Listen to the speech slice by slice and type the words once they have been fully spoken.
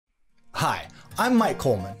Hi, I'm Mike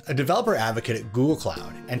Coleman, a developer advocate at Google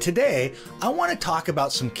Cloud, and today I want to talk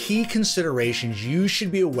about some key considerations you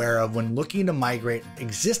should be aware of when looking to migrate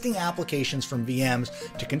existing applications from VMs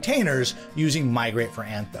to containers using Migrate for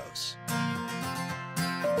Anthos.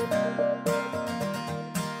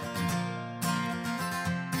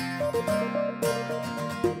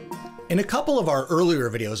 In a couple of our earlier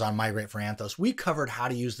videos on Migrate for Anthos, we covered how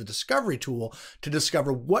to use the discovery tool to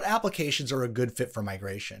discover what applications are a good fit for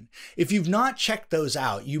migration. If you've not checked those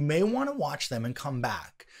out, you may want to watch them and come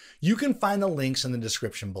back. You can find the links in the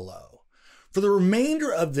description below. For the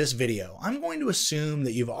remainder of this video, I'm going to assume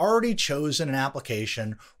that you've already chosen an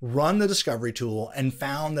application, run the discovery tool, and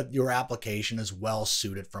found that your application is well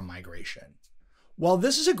suited for migration. While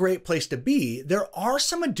this is a great place to be, there are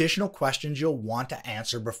some additional questions you'll want to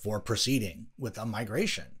answer before proceeding with a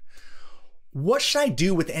migration. What should I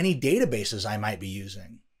do with any databases I might be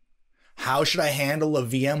using? How should I handle a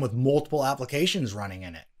VM with multiple applications running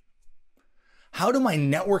in it? How do my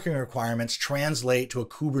networking requirements translate to a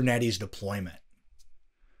Kubernetes deployment?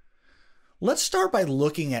 Let's start by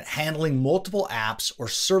looking at handling multiple apps or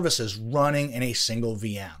services running in a single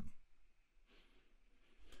VM.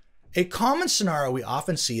 A common scenario we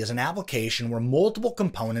often see is an application where multiple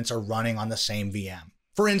components are running on the same VM.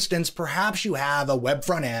 For instance, perhaps you have a web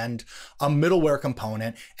front end, a middleware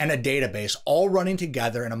component, and a database all running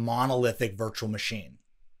together in a monolithic virtual machine.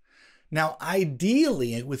 Now,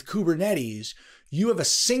 ideally, with Kubernetes, you have a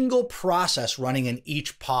single process running in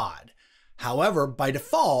each pod. However, by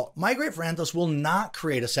default, Migrate for Anthos will not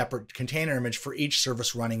create a separate container image for each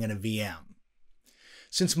service running in a VM.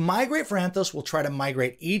 Since Migrate for Anthos will try to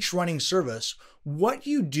migrate each running service, what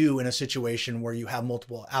you do in a situation where you have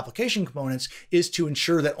multiple application components is to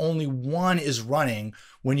ensure that only one is running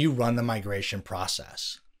when you run the migration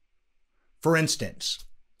process. For instance,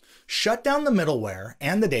 shut down the middleware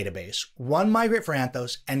and the database, run Migrate for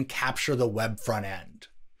Anthos, and capture the web front end.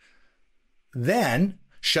 Then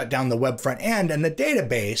shut down the web front end and the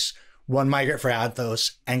database, run Migrate for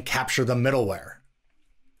Anthos, and capture the middleware.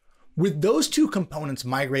 With those two components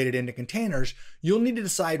migrated into containers, you'll need to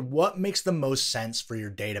decide what makes the most sense for your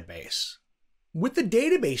database. With the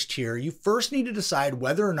database tier, you first need to decide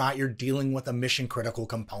whether or not you're dealing with a mission-critical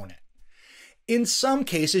component. In some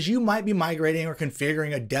cases, you might be migrating or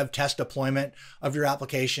configuring a dev test deployment of your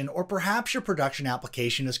application, or perhaps your production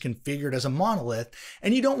application is configured as a monolith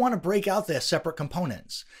and you don't want to break out the separate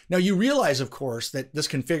components. Now, you realize, of course, that this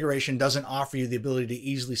configuration doesn't offer you the ability to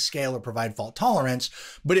easily scale or provide fault tolerance,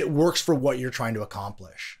 but it works for what you're trying to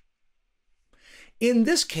accomplish. In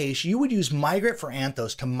this case, you would use Migrate for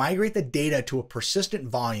Anthos to migrate the data to a persistent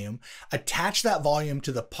volume, attach that volume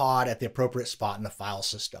to the pod at the appropriate spot in the file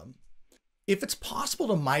system. If it's possible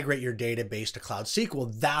to migrate your database to Cloud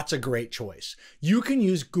SQL, that's a great choice. You can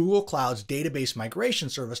use Google Cloud's database migration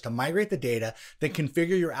service to migrate the data, then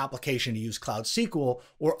configure your application to use Cloud SQL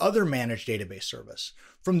or other managed database service.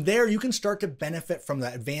 From there, you can start to benefit from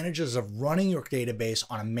the advantages of running your database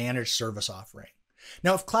on a managed service offering.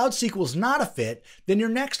 Now, if Cloud SQL is not a fit, then your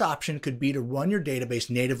next option could be to run your database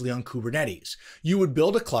natively on Kubernetes. You would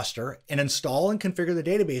build a cluster and install and configure the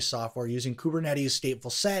database software using Kubernetes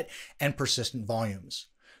stateful set and persistent volumes.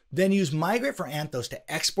 Then use Migrate for Anthos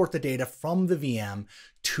to export the data from the VM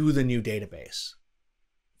to the new database.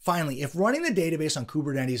 Finally, if running the database on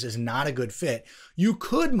Kubernetes is not a good fit, you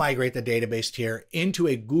could migrate the database tier into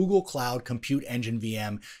a Google Cloud Compute Engine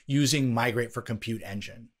VM using Migrate for Compute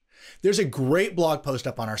Engine. There's a great blog post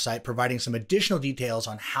up on our site providing some additional details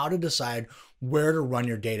on how to decide where to run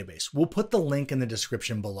your database. We'll put the link in the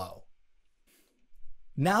description below.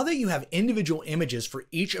 Now that you have individual images for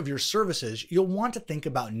each of your services, you'll want to think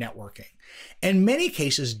about networking. In many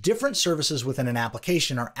cases, different services within an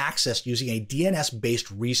application are accessed using a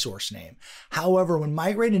DNS-based resource name. However, when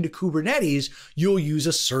migrating to Kubernetes, you'll use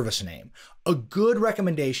a service name. A good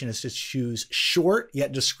recommendation is to choose short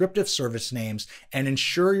yet descriptive service names and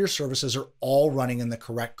ensure your services are all running in the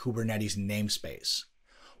correct Kubernetes namespace.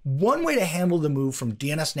 One way to handle the move from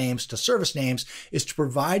DNS names to service names is to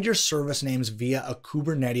provide your service names via a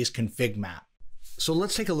Kubernetes config map. So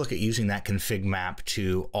let's take a look at using that config map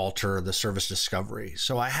to alter the service discovery.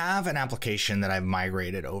 So I have an application that I've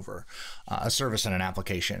migrated over, a service and an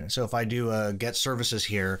application. So if I do a get services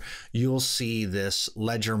here, you'll see this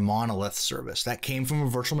Ledger monolith service that came from a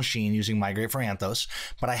virtual machine using Migrate for Anthos,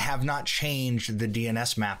 but I have not changed the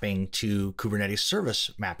DNS mapping to Kubernetes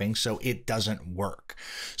service mapping, so it doesn't work.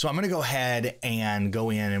 So I'm going to go ahead and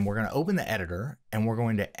go in and we're going to open the editor and we're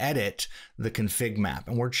going to edit the config map.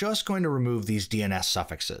 And we're just going to remove these DNS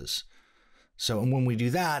suffixes. So when we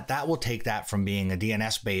do that, that will take that from being a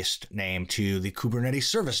DNS-based name to the Kubernetes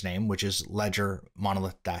service name, which is ledger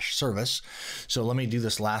monolith-service. So let me do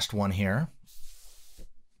this last one here.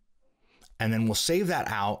 And then we'll save that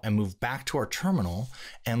out and move back to our terminal.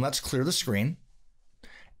 And let's clear the screen.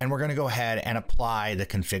 And we're going to go ahead and apply the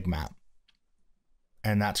config map.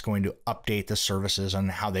 And that's going to update the services on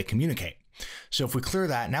how they communicate. So if we clear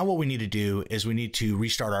that, now what we need to do is we need to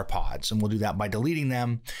restart our pods, and we'll do that by deleting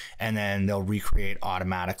them, and then they'll recreate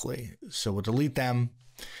automatically. So we'll delete them,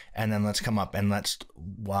 and then let's come up and let's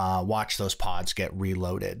watch those pods get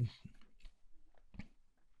reloaded.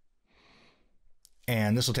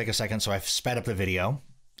 And this will take a second, so I've sped up the video.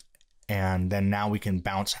 And then now we can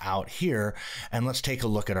bounce out here, and let's take a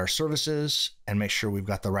look at our services and make sure we've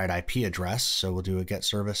got the right IP address. So we'll do a get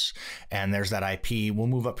service, and there's that IP. We'll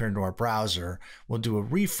move up here into our browser. We'll do a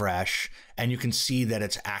refresh, and you can see that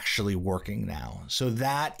it's actually working now. So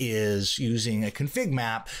that is using a config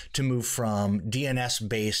map to move from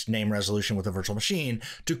DNS-based name resolution with a virtual machine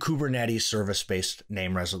to Kubernetes service-based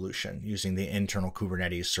name resolution using the internal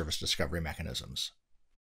Kubernetes service discovery mechanisms.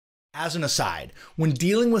 As an aside, when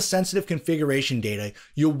dealing with sensitive configuration data,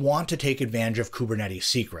 you'll want to take advantage of Kubernetes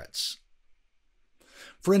secrets.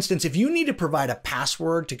 For instance, if you need to provide a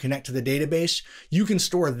password to connect to the database, you can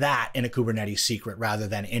store that in a Kubernetes secret rather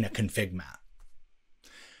than in a config map.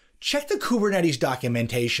 Check the Kubernetes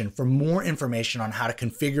documentation for more information on how to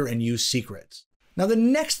configure and use secrets. Now, the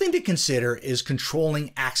next thing to consider is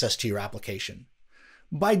controlling access to your application.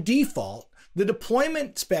 By default, the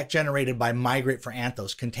deployment spec generated by Migrate for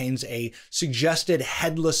Anthos contains a suggested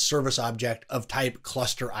headless service object of type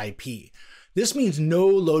cluster IP. This means no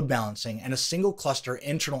load balancing and a single cluster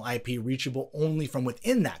internal IP reachable only from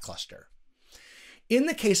within that cluster. In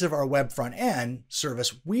the case of our web front end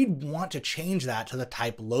service, we'd want to change that to the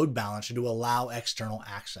type load balancer to allow external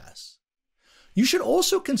access. You should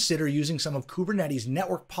also consider using some of Kubernetes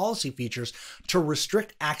network policy features to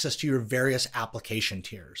restrict access to your various application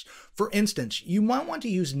tiers. For instance, you might want to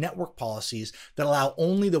use network policies that allow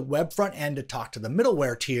only the web front end to talk to the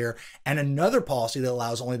middleware tier, and another policy that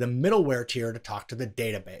allows only the middleware tier to talk to the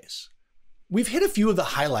database. We've hit a few of the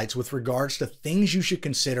highlights with regards to things you should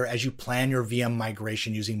consider as you plan your VM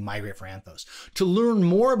migration using Migrate for Anthos. To learn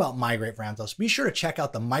more about Migrate for Anthos, be sure to check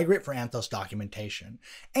out the Migrate for Anthos documentation.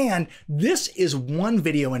 And this is one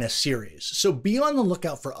video in a series, so be on the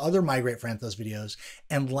lookout for other Migrate for Anthos videos,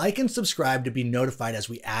 and like and subscribe to be notified as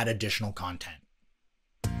we add additional content.